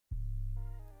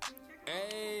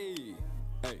Hey,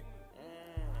 hey.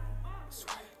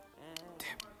 Swag. Damn,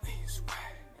 lean swag.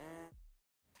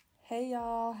 Hey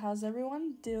y'all, how's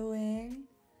everyone doing?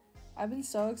 I've been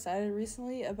so excited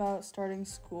recently about starting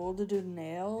school to do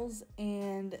nails,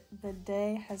 and the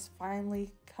day has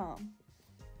finally come.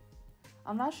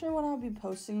 I'm not sure when I'll be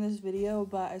posting this video,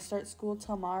 but I start school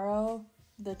tomorrow,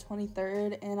 the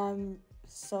 23rd, and I'm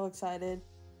so excited.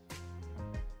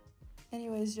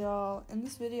 Anyways, y'all, in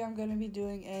this video I'm going to be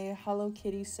doing a Hello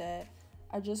Kitty set.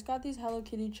 I just got these Hello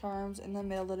Kitty charms in the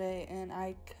mail today, and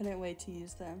I couldn't wait to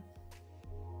use them.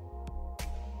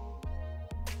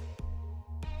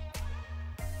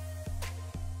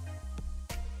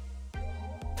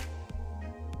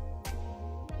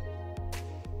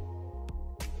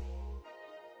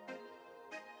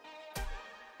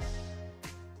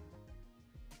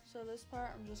 So this part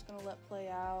I'm just gonna let play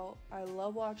out. I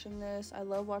love watching this. I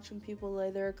love watching people lay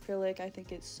their acrylic. I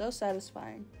think it's so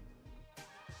satisfying.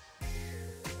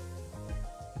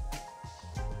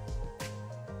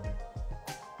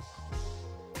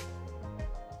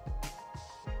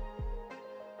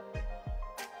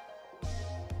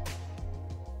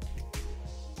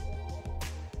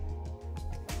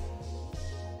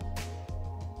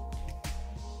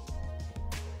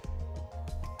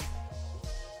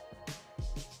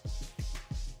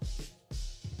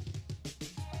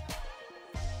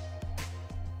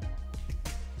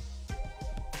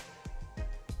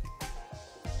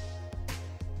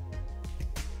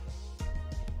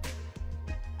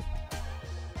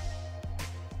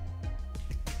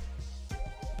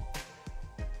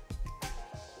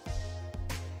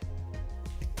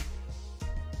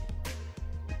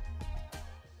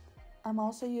 I'm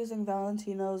also using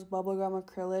Valentino's Bubblegum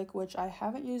Acrylic, which I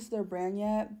haven't used their brand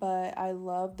yet, but I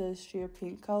love this sheer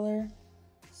pink color,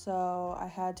 so I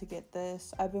had to get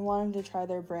this. I've been wanting to try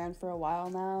their brand for a while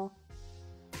now.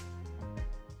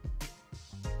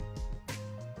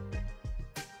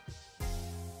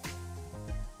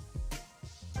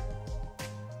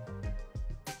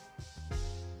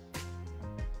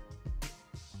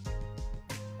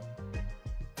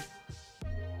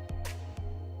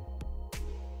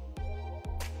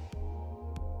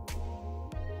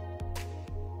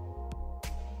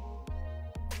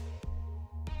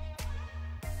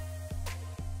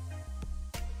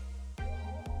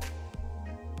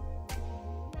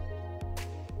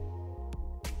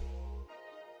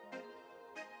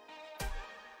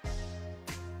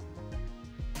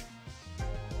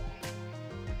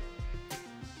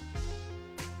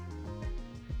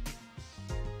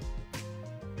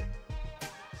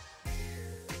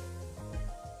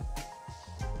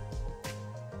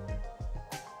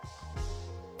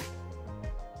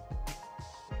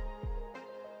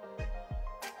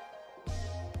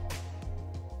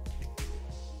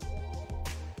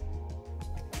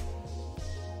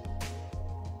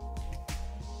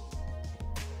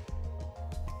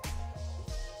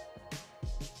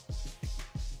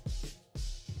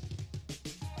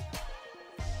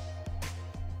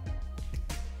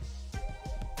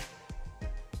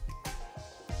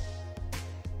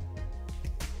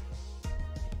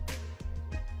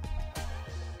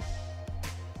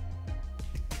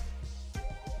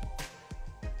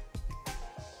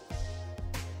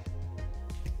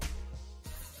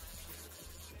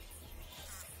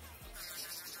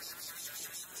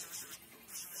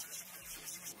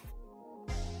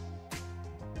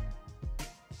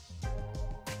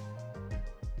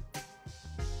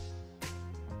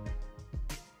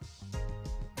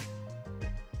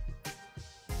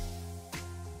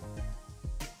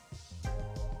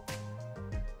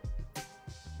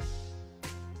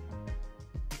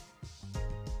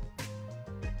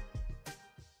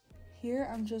 Here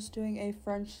I'm just doing a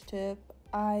French tip.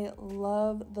 I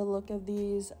love the look of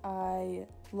these. I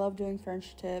love doing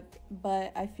French tip,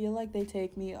 but I feel like they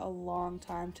take me a long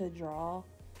time to draw.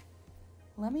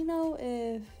 Let me know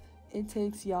if it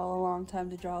takes y'all a long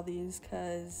time to draw these,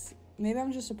 because maybe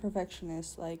I'm just a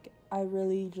perfectionist. Like, I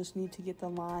really just need to get the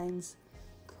lines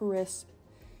crisp.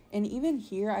 And even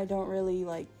here, I don't really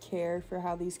care for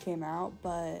how these came out,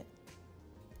 but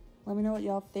let me know what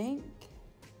y'all think.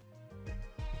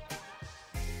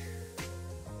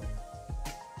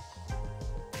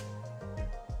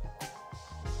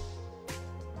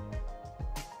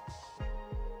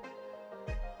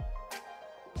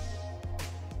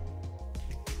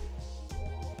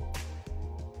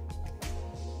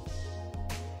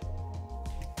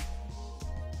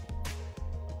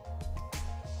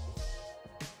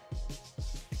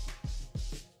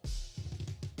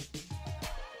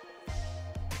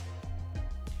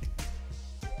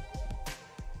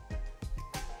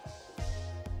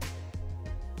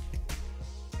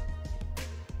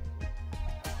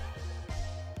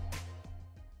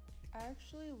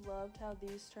 actually loved how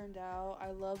these turned out.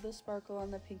 I love the sparkle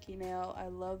on the pinky nail. I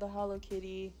love the Hello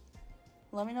Kitty.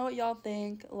 Let me know what y'all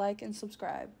think. Like and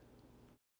subscribe.